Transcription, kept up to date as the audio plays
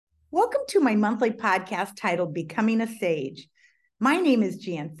Welcome to my monthly podcast titled Becoming a Sage. My name is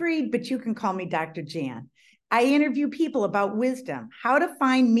Jan Freed, but you can call me Dr. Jan. I interview people about wisdom, how to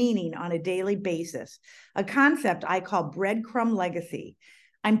find meaning on a daily basis, a concept I call breadcrumb legacy.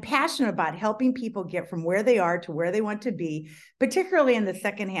 I'm passionate about helping people get from where they are to where they want to be, particularly in the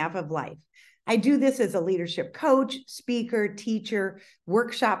second half of life. I do this as a leadership coach, speaker, teacher,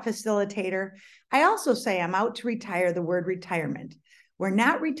 workshop facilitator. I also say I'm out to retire the word retirement. We're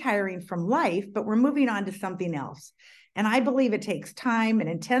not retiring from life, but we're moving on to something else. And I believe it takes time and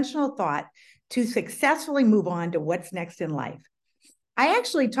intentional thought to successfully move on to what's next in life. I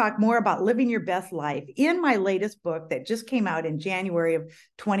actually talk more about living your best life in my latest book that just came out in January of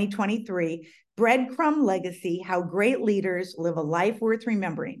 2023, Breadcrumb Legacy, How Great Leaders Live a Life Worth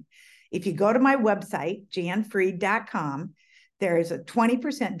Remembering. If you go to my website, janfreed.com, there is a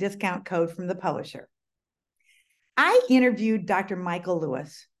 20% discount code from the publisher. I interviewed Dr. Michael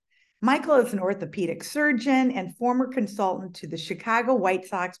Lewis. Michael is an orthopedic surgeon and former consultant to the Chicago White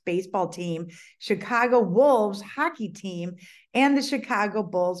Sox baseball team, Chicago Wolves hockey team, and the Chicago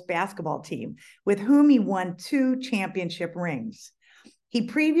Bulls basketball team, with whom he won 2 championship rings. He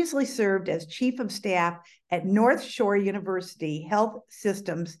previously served as chief of staff at NorthShore University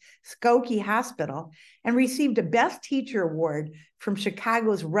HealthSystem's Skokie Hospital and received a Best Teacher Award from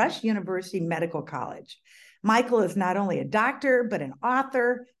Chicago's Rush University Medical College. Michael is not only a doctor, but an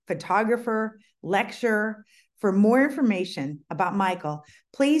author, photographer, lecturer. For more information about Michael,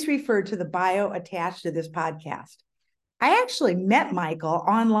 please refer to the bio attached to this podcast. I actually met Michael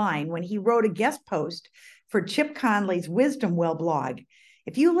online when he wrote a guest post for Chip Conley's Wisdom Well blog.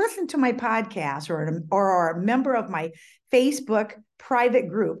 If you listen to my podcast or are a member of my Facebook private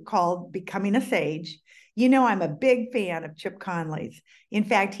group called Becoming a Sage, you know I'm a big fan of Chip Conley's. In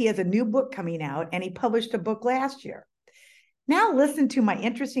fact, he has a new book coming out, and he published a book last year. Now listen to my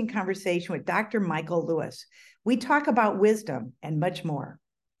interesting conversation with Dr. Michael Lewis. We talk about wisdom and much more.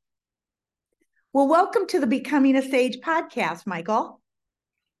 Well, welcome to the Becoming a Sage podcast, Michael.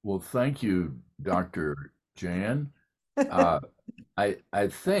 Well, thank you, Dr. Jan. I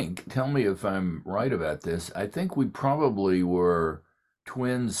think, tell me if I'm right about this, I think we probably were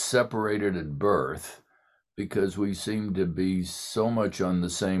twins separated at birth because we seem to be so much on the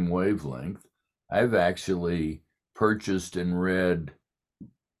same wavelength. I've actually purchased and read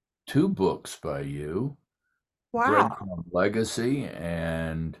 2 books by you, Wow. Breadcrumb Legacy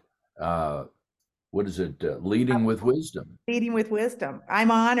and Leading with Wisdom. Leading with Wisdom.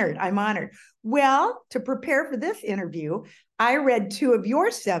 I'm honored. Well, to prepare for this interview, I read 2 of your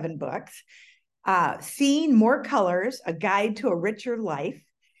 7 books, Seeing More Colors, A Guide to a Richer Life,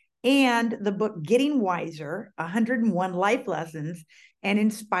 and the book Getting Wiser, 101 Life Lessons and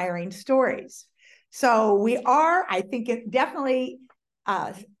Inspiring Stories. So we are, I think, definitely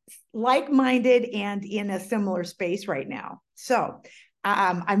like-minded and in a similar space right now. So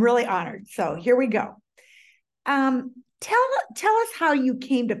I'm really honored. So here we go. Tell us how you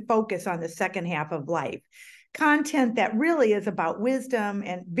came to focus on the second half of life, content that really is about wisdom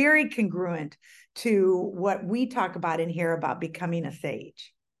and very congruent to what we talk about in here about becoming a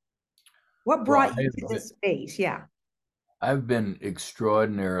sage. What brought you to this space? Yeah. I've been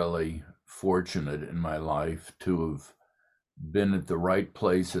extraordinarily fortunate in my life to have been at the right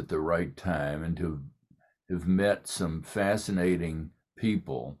place at the right time and to have met some fascinating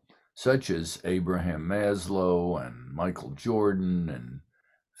people, such as Abraham Maslow and Michael Jordan and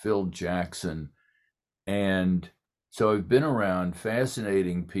Phil Jackson. And so I've been around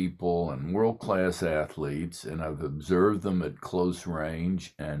fascinating people and world-class athletes, and I've observed them at close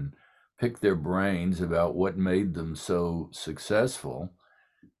range and picked their brains about what made them so successful.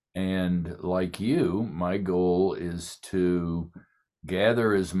 And like you, my goal is to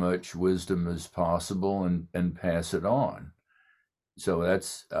gather as much wisdom as possible and pass it on. So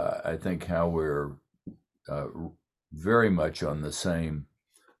that's, I think, how we're very much on the same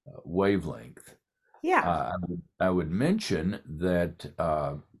wavelength. Yeah. I would mention that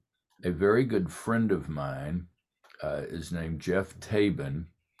a very good friend of mine is named Jeff Tabin,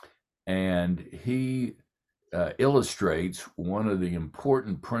 and he illustrates one of the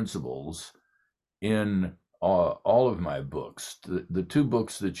important principles in all of my books. The 2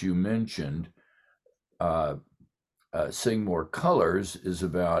 books that you mentioned, Seeing More Colors is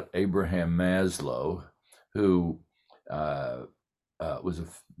about Abraham Maslow, who was a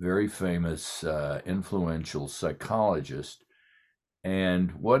very famous, influential psychologist.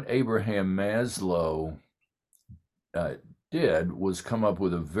 And what Abraham Maslow did was come up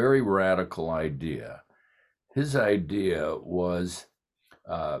with a very radical idea. His idea was,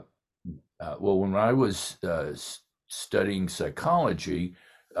 when I was studying psychology,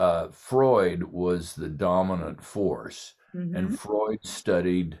 Freud was the dominant force, and Mm-hmm. Freud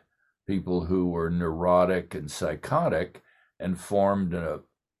studied people who were neurotic and psychotic and formed a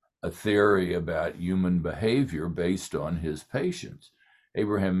theory about human behavior based on his patients.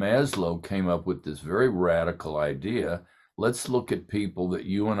 Abraham Maslow came up with this very radical idea. Let's look at people that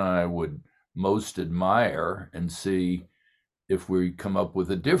you and I would most admire and see if we come up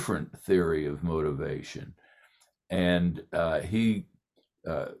with a different theory of motivation. And he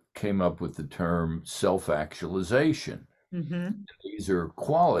came up with the term self actualization. Mm-hmm. These are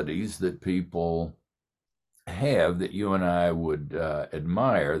qualities that people have that you and I would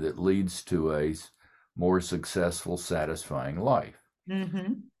admire that leads to a more successful, satisfying life.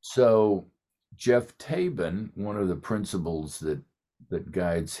 Mm-hmm. So, Jeff Tabin, one of the principles that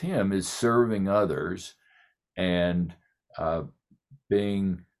guides him is serving others and uh,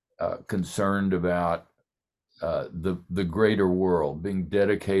 being concerned about the greater world, being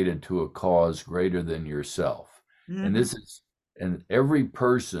dedicated to a cause greater than yourself. And Mm-hmm. this is, and every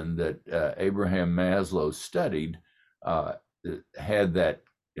person that Abraham Maslow studied uh, had that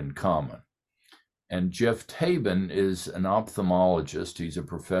in common. And Jeff Tabin is an ophthalmologist. He's a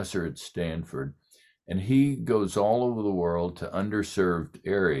professor at Stanford, and he goes all over the world to underserved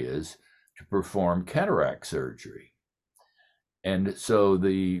areas to perform cataract surgery. And so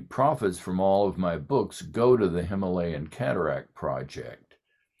the profits from all of my books go to the Himalayan Cataract Project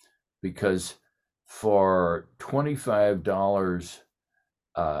because for $25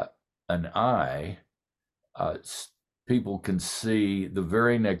 an eye, uh, people can see the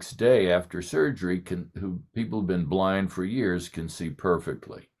very next day after surgery. Who people have been blind for years can see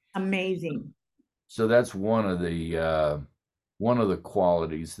perfectly. Amazing. So that's one of the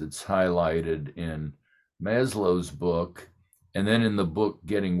qualities that's highlighted in Maslow's book. And then in the book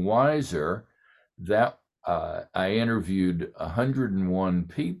Getting Wiser, that I interviewed 101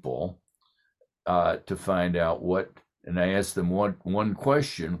 people to find out and I asked them one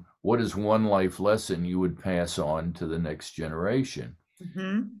question: what is one life lesson you would pass on to the next generation?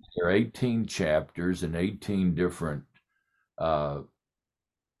 Mm-hmm. There are 18 chapters and 18 different uh,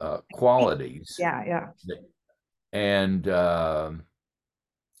 qualities. Yeah, yeah. And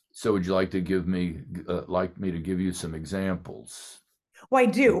so would you like to like me to give you some examples? Well, I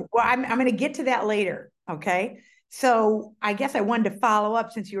do. Well, I'm going to get to that later. Okay. So I guess I wanted to follow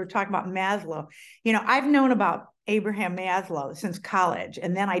up since you were talking about Maslow. I've known about Abraham Maslow since college,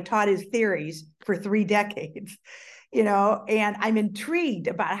 and then I taught his theories for 3 decades. And I'm intrigued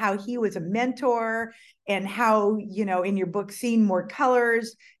about how he was a mentor and how, in your book, Seeing More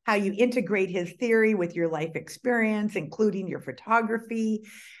Colors, how you integrate his theory with your life experience, including your photography.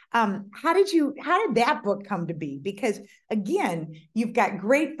 How did that book come to be? Because again, you've got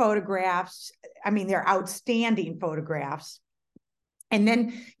great photographs. I mean, they're outstanding photographs. And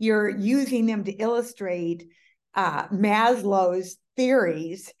then you're using them to illustrate Maslow's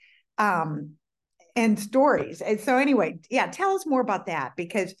theories and stories. And so anyway, yeah, tell us more about that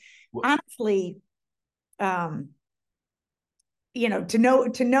because honestly, to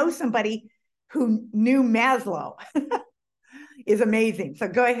know somebody who knew Maslow is amazing. So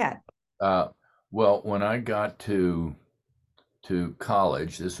go ahead. Uh, well, when I got to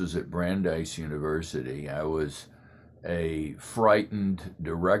college, this was at Brandeis University. I was a frightened,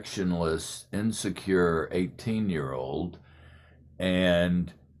 directionless, insecure 18-year-old,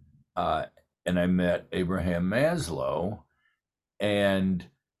 and uh, and I met Abraham Maslow, and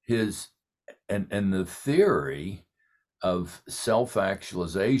his and the theory of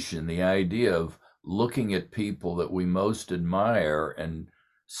self-actualization, the idea of looking at people that we most admire and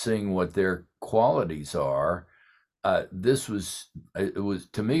seeing what their qualities are. This was it was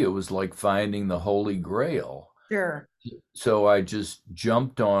to me it was like finding the Holy Grail. Sure. So I just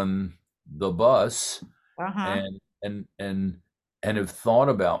jumped on the bus Uh-huh. and and and and have thought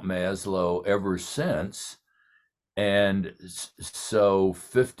about Maslow ever since. And so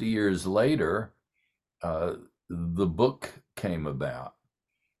 50 years later, the book came about.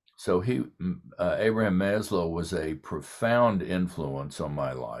 So Abraham Maslow was a profound influence on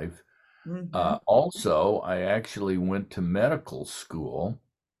my life. Mm-hmm. Also, I actually went to medical school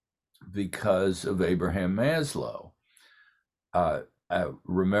because of Abraham Maslow. I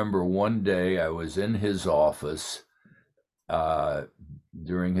remember one day I was in his office uh,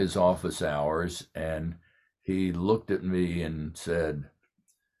 during his office hours, and he looked at me and said,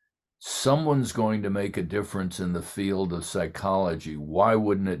 "Someone's going to make a difference in the field of psychology. Why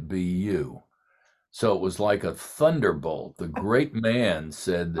wouldn't it be you?" So it was like a thunderbolt. The great man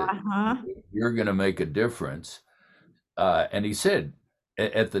said that Uh-huh. you're going to make a difference. And he said,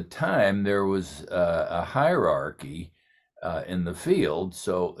 at the time, there was a hierarchy in the field.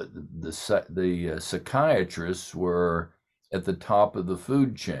 So the psychiatrists were at the top of the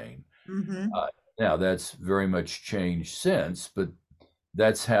food chain. Mm-hmm. Uh, Now that's very much changed since, but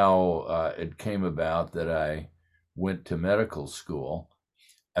that's how it came about that I went to medical school.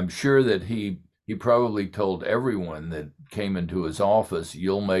 I'm sure that he probably told everyone that came into his office,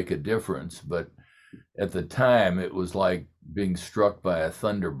 "You'll make a difference," but at the time it was like being struck by a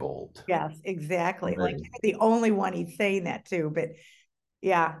thunderbolt. Yes, exactly. Like Right. you're the only one he's saying that to, but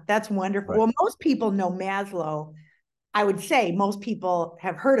yeah, that's wonderful. Right. Well, most people know Maslow. I would say most people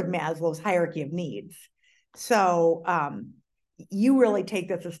have heard of Maslow's hierarchy of needs. So you really take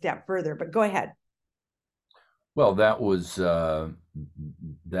this a step further, but go ahead. Well, that was the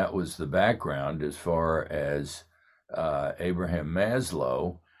background as far as Abraham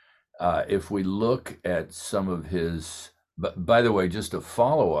Maslow. If we look at some of his, but by the way, just a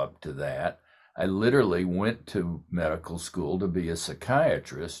follow up to that, I literally went to medical school to be a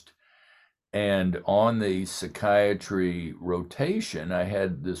psychiatrist. And on the psychiatry rotation, I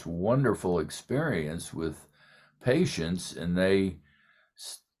had this wonderful experience with patients, and they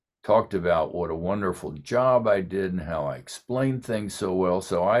talked about what a wonderful job I did and how I explained things so well.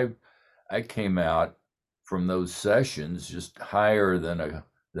 So I came out from those sessions just higher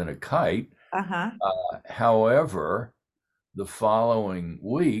than a kite. Uh-huh. However, the following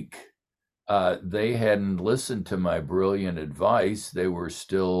week, they hadn't listened to my brilliant advice. They were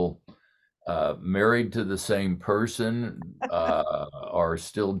still married to the same person, are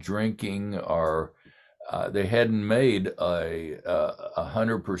still drinking, are they hadn't made a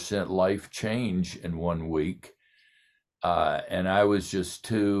 100% life change in 1 week, and I was just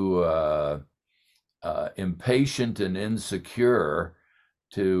too impatient and insecure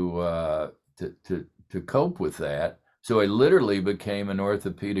to to cope with that. So I literally became an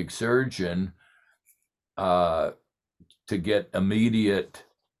orthopedic surgeon uh, to get immediate,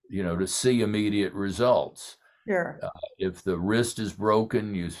 to see immediate results. Sure. If the wrist is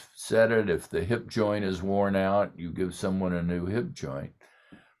broken, you set it. If the hip joint is worn out, you give someone a new hip joint.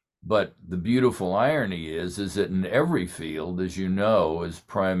 But the beautiful irony is that in every field, as you know, is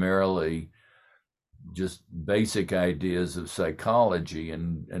primarily just basic ideas of psychology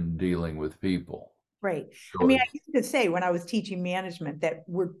and dealing with people. Right. I So mean, I it's used to say when I was teaching management that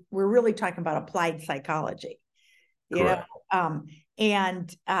we're really talking about applied psychology, you know. correct. Um,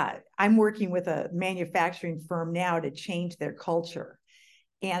 and I'm working with a manufacturing firm now to change their culture.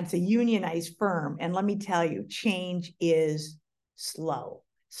 And it's a unionized firm. And let me tell you, change is slow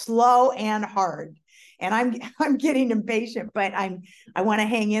and hard. And I'm getting impatient, but I want to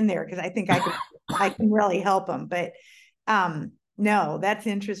hang in there because I think I can really help them. But no, that's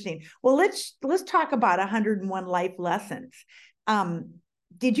interesting. Well, let's talk about 101 life lessons. Um,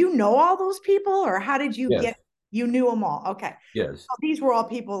 did you know all those people, or how did you Yes, get? You knew them all. Okay, yes. so these were all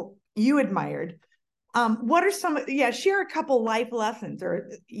people you admired. What are some? Yeah, share a couple life lessons or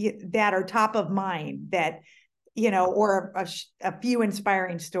that are top of mind that or a few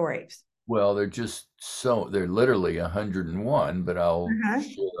inspiring stories. Well, they're literally 101, but I'll Uh-huh.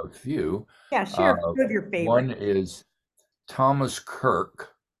 share a few. Yeah, share a few of your One favorites. is Thomas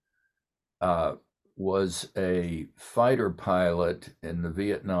Kirk uh, was a fighter pilot in the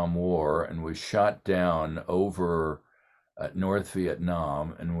Vietnam War and was shot down over North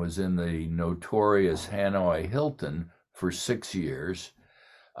Vietnam and was in the notorious Hanoi Hilton for 6 years.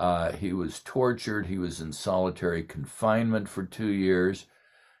 He was tortured. He was in solitary confinement for 2 years.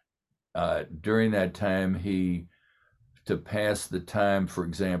 During that time, to pass the time, for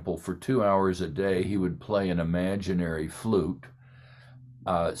example, for 2 hours a day, he would play an imaginary flute.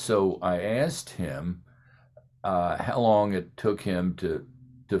 So I asked him how long it took him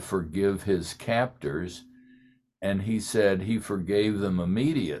to forgive his captors, and he said he forgave them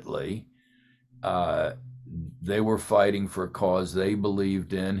immediately. Uh, they were fighting for a cause they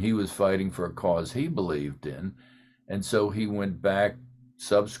believed in. He was fighting for a cause he believed in, and so he went back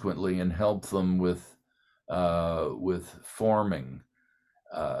subsequently and helped them with farming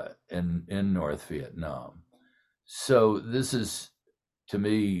in North Vietnam. So this is, to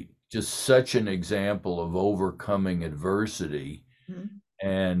me, just such an example of overcoming adversity. Mhm.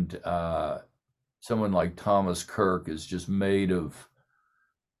 And someone like Thomas Kirk is just made of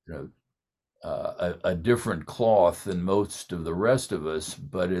you know, a different cloth than most of the rest of us,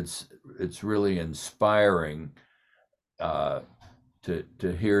 but it's really inspiring uh, to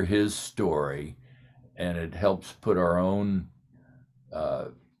hear his story, and it helps put our own uh,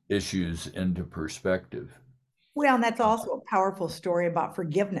 issues into perspective. Well, and that's also a powerful story about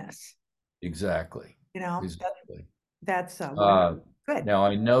forgiveness. Exactly, You know, exactly. that's wonderful. Uh, Good. Now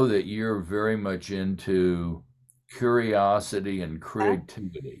I know that you're very much into curiosity and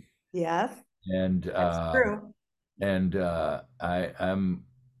creativity. Yes, And that's true. I'm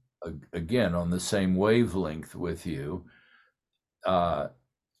again on the same wavelength with you. Uh,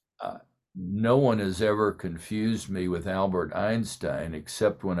 uh, no one has ever confused me with Albert Einstein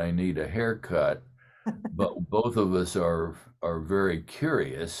except when I need a haircut. But both of us are very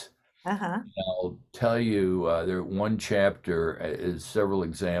curious. Uh-huh. I'll tell you, there one chapter is several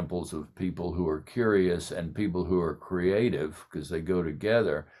examples of people who are curious and people who are creative because they go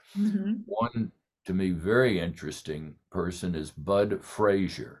together. Mm-hmm. One to me very interesting person is Bud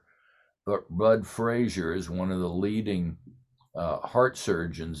Frazier. But Bud Frazier is one of the leading heart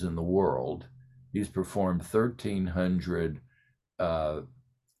surgeons in the world. He's performed 1,300 uh,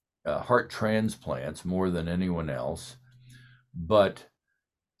 heart transplants, more than anyone else. But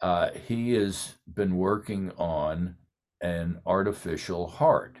he has been working on an artificial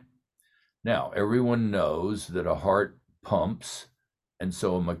heart. Now, everyone knows that a heart pumps, and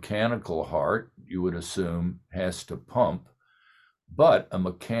so a mechanical heart, you would assume, has to pump, but a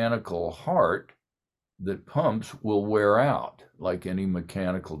mechanical heart that pumps will wear out like any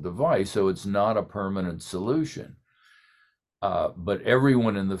mechanical device, so it's not a permanent solution. But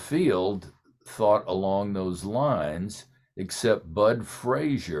everyone in the field thought along those lines, except Bud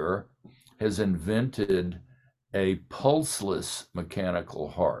Frazier has invented a pulseless mechanical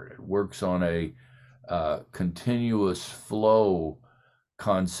heart. It works on a continuous flow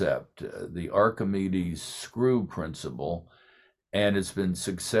concept, the Archimedes screw principle, and it's been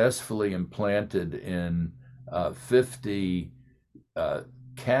successfully implanted in 50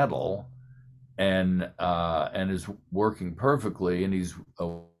 cattle and is working perfectly, and he's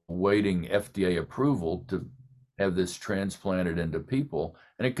awaiting FDA approval to have this transplanted into people,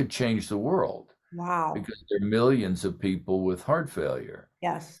 and it could change the world Wow. because there are millions of people with heart failure.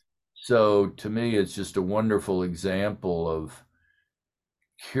 Yes. So to me, it's just a wonderful example of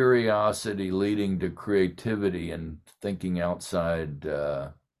curiosity leading to creativity and thinking outside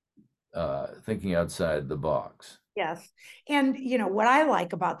the box. Yes. And what I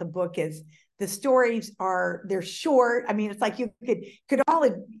like about the book is the stories they're short. I mean, it's like you could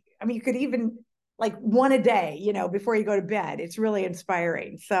only, I mean, you could even like one a day, before you go to bed. It's really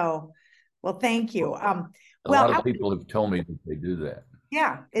inspiring. So, well, thank you. A lot of people have told me that they do that,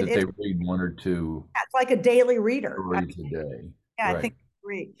 Yeah, that they read one or two it's like a daily reader. stories a day. Yeah, I think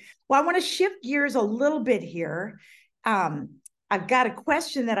great. Well, I want to shift gears a little bit here. I've got a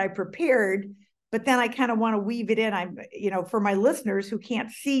question that I prepared, but then I kind of want to weave it in. For my listeners who can't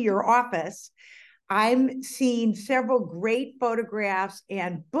see your office, I'm seeing several great photographs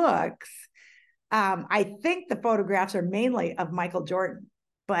and books. I think the photographs are mainly of Michael Jordan,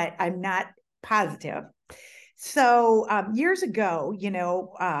 but I'm not positive. So years ago,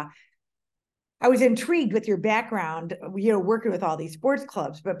 I was intrigued with your background, working with all these sports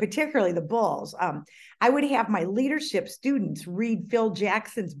clubs, but particularly the Bulls. I would have my leadership students read Phil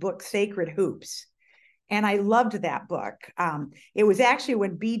Jackson's book, Sacred Hoops. And I loved that book. It was actually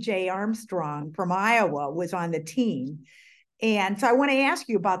when B.J. Armstrong from Iowa was on the team. And so I want to ask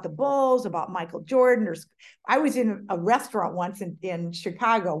you about the Bulls, about Michael Jordan. I was in a restaurant once in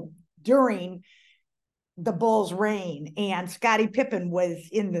Chicago during the Bulls' reign, and Scottie Pippen was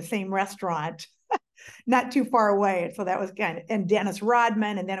in the same restaurant not too far away. And so that was and Dennis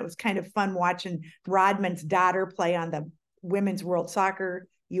Rodman. And then it was kind of fun watching Rodman's daughter play on the women's world soccer,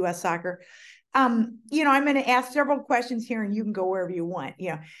 US soccer. I'm going to ask several questions here and you can go wherever you want.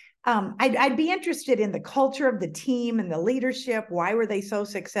 I'd be interested in the culture of the team and the leadership. Why were they so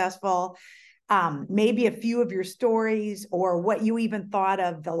successful? Maybe a few of your stories or what you even thought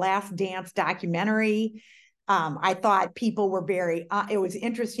of the Last Dance documentary. I thought people were it was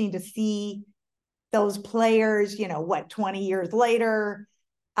interesting to see those players, 20 years later,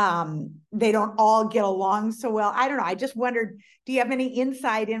 they don't all get along so well. I don't know. I just wondered, do you have any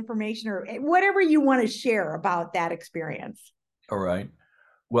inside information or whatever you want to share about that experience? All right.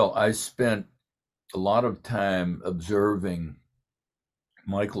 Well, I spent a lot of time observing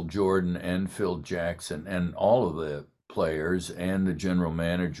Michael Jordan and Phil Jackson and all of the players and the general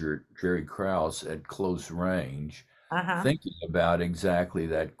manager, Jerry Krause, at close range, thinking about exactly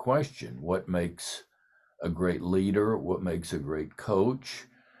that question. What makes a great leader? What makes a great coach?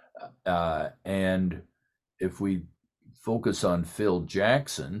 And if we focus on Phil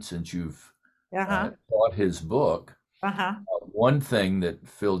Jackson, since you've taught his book, one thing that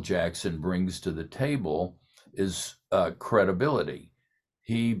Phil Jackson brings to the table is credibility.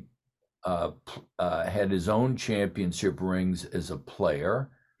 He had his own championship rings as a player.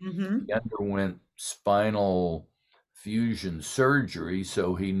 He underwent spinal fusion surgery,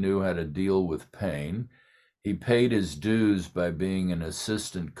 so he knew how to deal with pain. He paid his dues by being an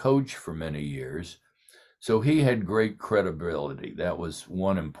assistant coach for many years. So he had great credibility. That was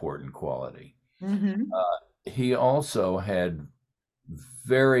one important quality. Mm-hmm. He also had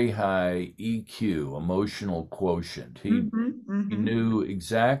very high EQ, emotional quotient. Mm-hmm. He Mm-hmm. knew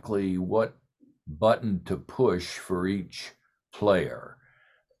exactly what button to push for each player,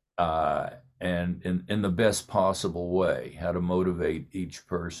 and in the best possible way, how to motivate each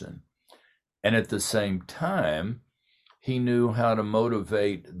person. And at the same time, he knew how to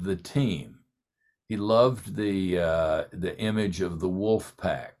motivate the team. He loved the image of the wolf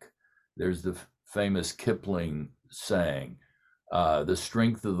pack. There's the famous Kipling saying, "The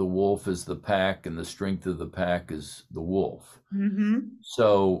strength of the wolf is the pack, and the strength of the pack is the wolf." Mm-hmm.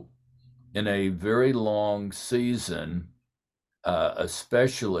 So, in a very long season,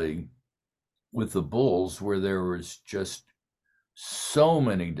 especially with the Bulls, where there was just so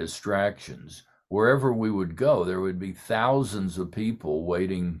many distractions, wherever we would go, there would be thousands of people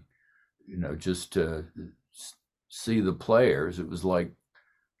waiting, just to see the players. It was like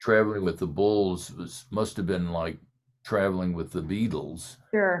traveling with the Bulls must have been like traveling with the Beatles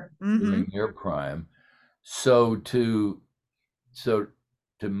Sure. Mm-hmm. during their prime. So so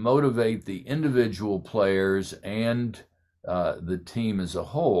to motivate the individual players and the team as a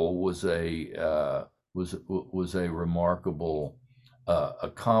whole was a remarkable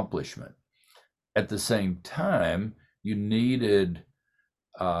accomplishment. At the same time, you needed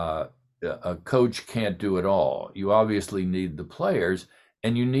a coach can't do it all. You obviously need the players,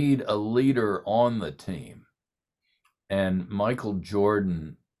 and you need a leader on the team. And Michael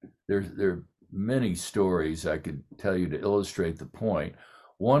Jordan, there are many stories I could tell you to illustrate the point.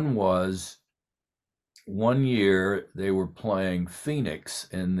 One was one year they were playing Phoenix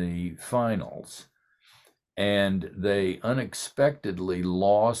in the finals, and they unexpectedly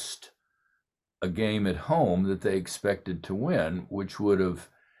lost a game at home that they expected to win, which would have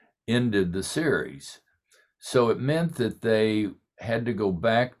ended the series. So it meant that they had to go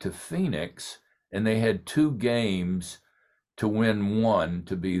back to Phoenix, and they had 2 games to win one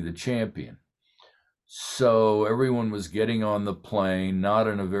to be the champion. So everyone was getting on the plane, not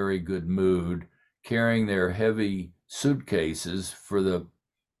in a very good mood, carrying their heavy suitcases for the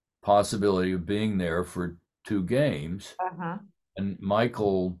possibility of being there for 2 games. Uh-huh. And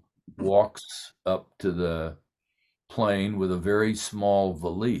Michael walks up to the plane with a very small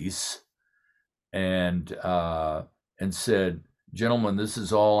valise and said, "Gentlemen, this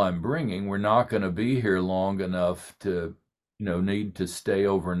is all I'm bringing. We're not going to be here long enough to, need to stay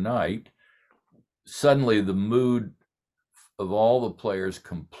overnight." Suddenly, the mood of all the players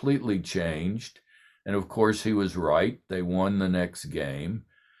completely changed, and of course, he was right. They won the next game,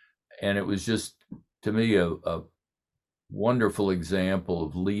 and it was just, to me, a wonderful example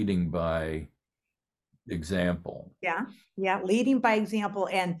of leading by example. Yeah. Yeah. Leading by example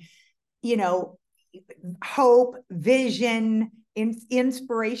and, you know, hope, vision,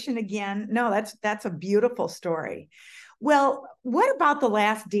 inspiration again. No, that's a beautiful story. Well, what about the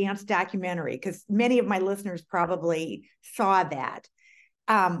Last Dance documentary? Because many of my listeners probably saw that.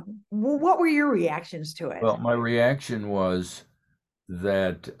 What were your reactions to it? Well, my reaction was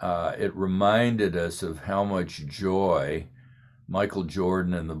that it reminded us of how much joy Michael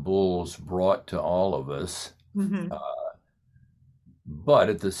Jordan and the Bulls brought to all of us. Mm-hmm. But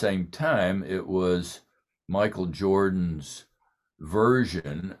at the same time, it was Michael Jordan's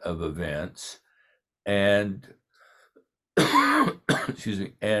version of events, and excuse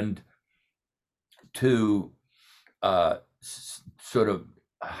me, and to sort of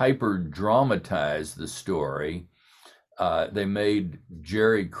hyper dramatize the story, they made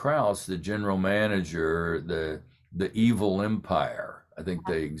Jerry Krause, the general manager, the evil empire. I think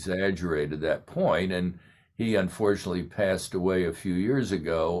they exaggerated that point, and he unfortunately passed away a few years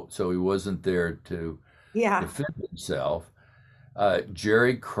ago, so he wasn't there to Yeah. defend himself.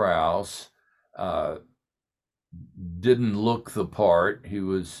 Jerry Krause uh, didn't look the part. He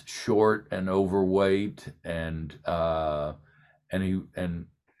was short and overweight, and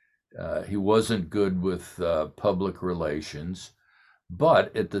he wasn't good with public relations.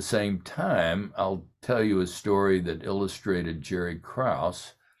 But at the same time, I'll tell you a story that illustrated Jerry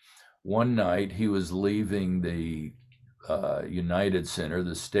Krause. One night he was leaving the United Center,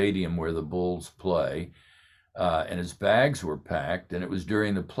 the stadium where the Bulls play, and his bags were packed, and it was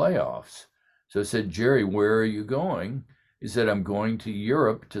during the playoffs. So I said, "Jerry, where are you going?" He said, "I'm going to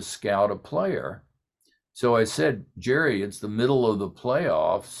Europe to scout a player." So I said, "Jerry, it's the middle of the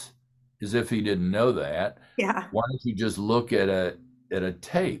playoffs," as if he didn't know that. Yeah. "Why don't you just look at a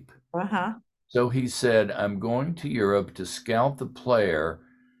tape?" Uh-huh. So he said, "I'm going to Europe to scout the player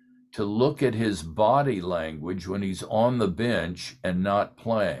to look at his body language when he's on the bench and not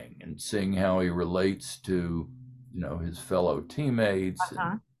playing, and seeing how he relates to, his fellow teammates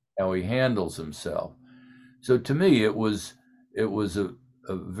and how he handles himself. So to me, it was a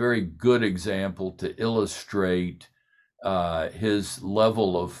very good example to illustrate his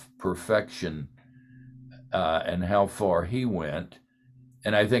level of perfection and how far he went.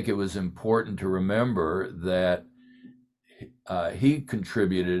 And I think it was important to remember that he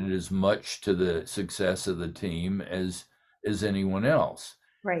contributed as much to the success of the team as anyone else.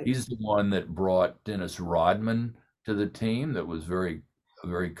 Right. He's the one that brought Dennis Rodman to the team. That was a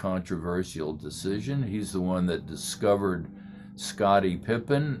very controversial decision. He's the one that discovered Scottie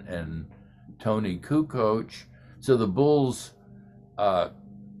Pippen and Tony Kukoc. So the Bulls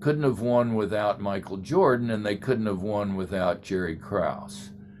couldn't have won without Michael Jordan, and they couldn't have won without Jerry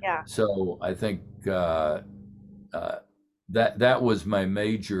Krause. Yeah. So I think that was my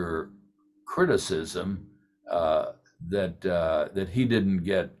major criticism, that he didn't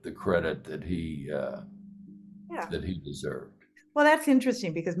get the credit that he deserved. Well, that's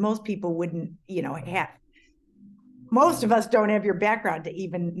interesting, because most people wouldn't, most of us don't have your background to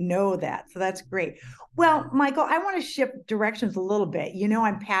even know that. So that's great. Well, Michael, I want to shift directions a little bit.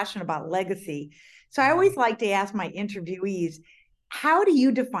 I'm passionate about legacy. So I always like to ask my interviewees, how do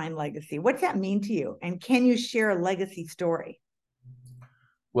you define legacy? What's that mean to you? And can you share a legacy story?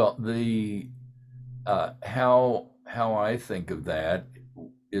 Well, how I think of that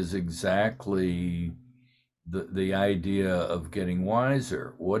is exactly the idea of getting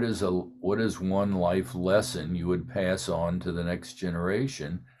wiser. What is one life lesson you would pass on to the next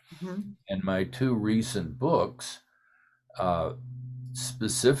generation? Mm-hmm. And my two recent books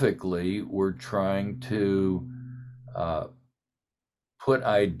specifically were trying to put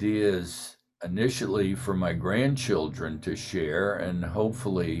ideas initially for my grandchildren to share, and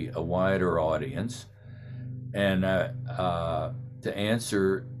hopefully a wider audience, and to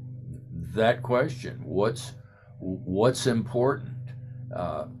answer that question: what's important?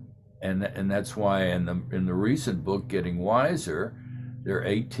 And that's why in the recent book, Getting Wiser, there are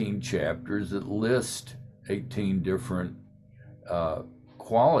 18 chapters that list 18 different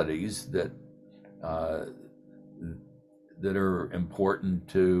qualities that are important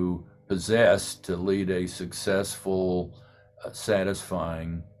to possess to lead a successful,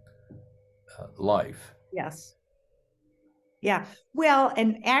 satisfying life. Yes. Yeah. Well,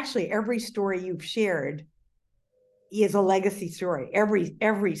 and actually, every story you've shared is a legacy story.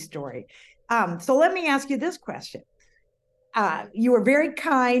 Every story. So let me ask you this question. You were very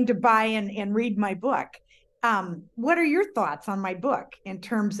kind to buy and read my book. What are your thoughts on my book in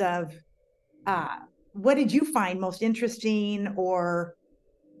terms of what did you find most interesting or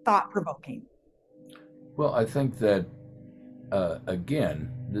thought-provoking? Well, I think that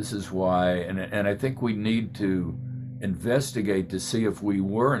again, this is why, and I think we need to investigate to see if we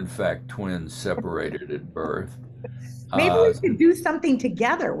were in fact twins separated at birth. Maybe we could do something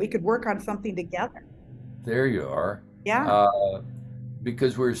together. We could work on something together. There you are. Yeah.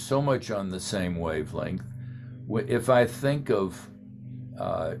 Because we're so much on the same wavelength. If I think of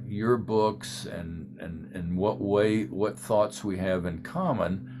your books and what thoughts we have in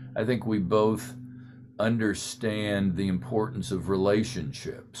common, I think we both understand the importance of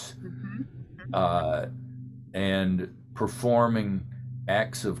relationships, and performing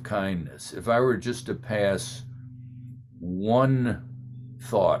acts of kindness. If I were just to pass one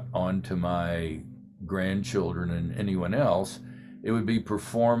thought on to my grandchildren and anyone else, it would be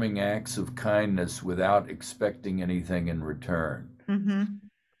performing acts of kindness without expecting anything in return. Mm-hmm.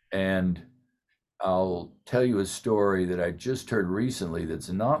 And I'll tell you a story that I just heard recently that's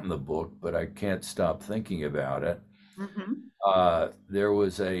not in the book, but I can't stop thinking about it. Mm-hmm. There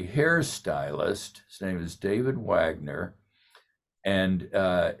was a hairstylist, his name is David Wagner, and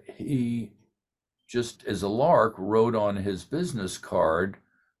he, just as a lark, wrote on his business card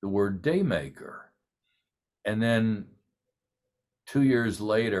the word Daymaker. And then 2 years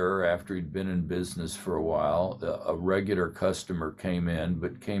later, after he'd been in business for a while, a regular customer came in,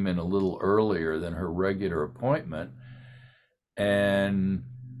 but came in a little earlier than her regular appointment. And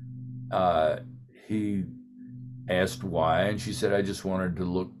he asked why, and she said, "I just wanted to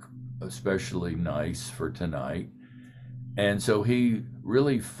look especially nice for tonight." And so he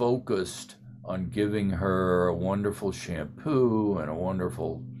really focused on giving her a wonderful shampoo and a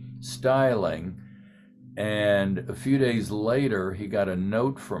wonderful styling. And a few days later, he got a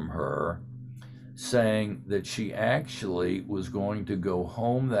note from her saying that she actually was going to go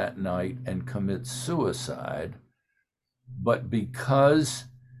home that night and commit suicide. But because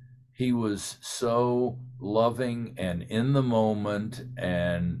he was so loving and in the moment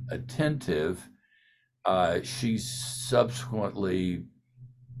and attentive. She subsequently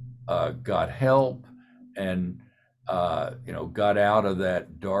got help and got out of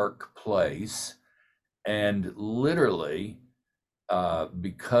that dark place, and literally,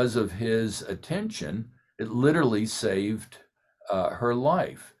 because of his attention, it literally saved her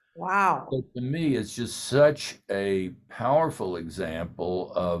life. Wow. So to me, it's just such a powerful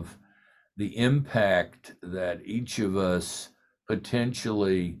example of the impact that each of us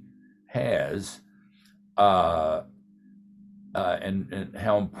potentially has, uh, and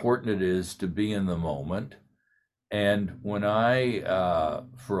how important it is to be in the moment. And when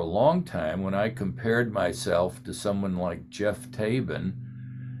for a long time, when I compared myself to someone like Jeff Tabin,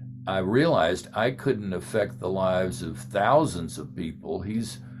 I realized I couldn't affect the lives of thousands of people.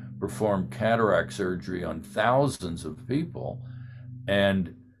 He's performed cataract surgery on thousands of people,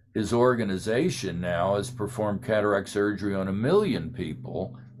 and his organization now has performed cataract surgery on 1 million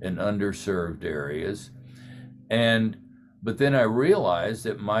people in underserved areas. But then I realized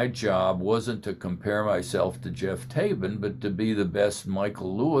that my job wasn't to compare myself to Jeff Tabin, but to be the best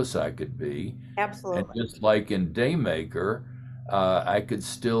Michael Lewis I could be. And Absolutely. just like in Daymaker, I could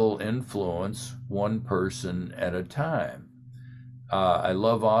still influence one person at a time. I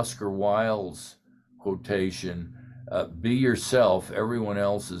love Oscar Wilde's quotation, be yourself, everyone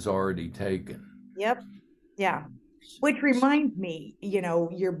else is already taken. Yep. Yeah. Which reminds me,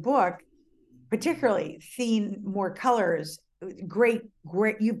 your book, particularly seeing more colors, great,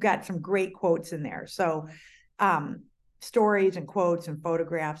 you've got some great quotes in there. So, stories and quotes and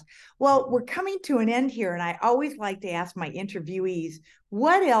photographs. Well, we're coming to an end here, and I always like to ask my interviewees,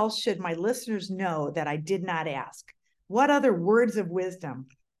 what else should my listeners know that I did not ask? What other words of wisdom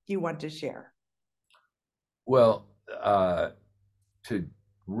do you want to share? Well, to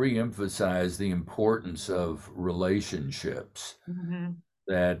reemphasize the importance of relationships, Mm-hmm.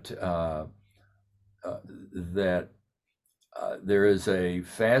 that that there is a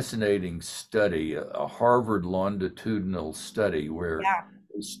fascinating study, a Harvard longitudinal study, where Yeah.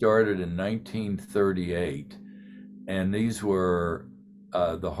 it started in 1938, and these were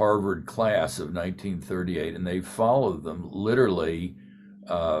the Harvard class of 1938, and they followed them literally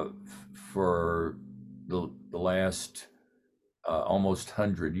for the last almost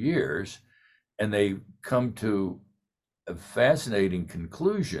 100 years, and they come to a fascinating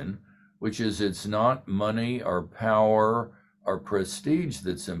conclusion, which is it's not money or power or prestige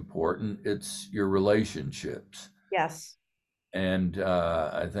that's important, it's your relationships. Yes. And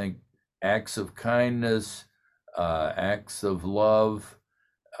I think acts of kindness, acts of love,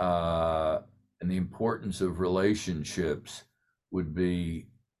 and the importance of relationships would be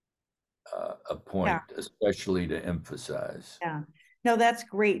a Yeah. point, especially to emphasize. Yeah. No, that's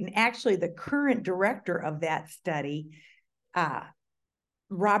great. And actually, the current director of that study, uh,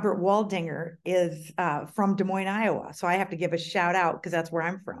 Robert Waldinger, is from Des Moines, Iowa. So I have to give a shout out because that's where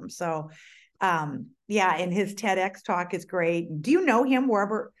I'm from. So, yeah, and his TEDx talk is great. Do you know him,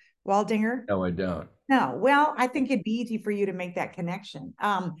 Robert Waldinger? No, I don't. No. Well, I think it'd be easy for you to make that connection,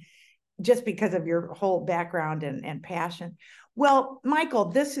 just because of your whole background and passion. Well, Michael,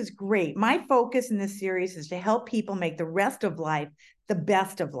 this is great. My focus in this series is to help people make the rest of life the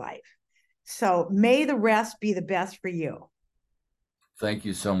best of life. So may the rest be the best for you. Thank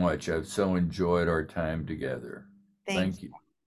you so much. I've so enjoyed our time together. Thank Thank you. you.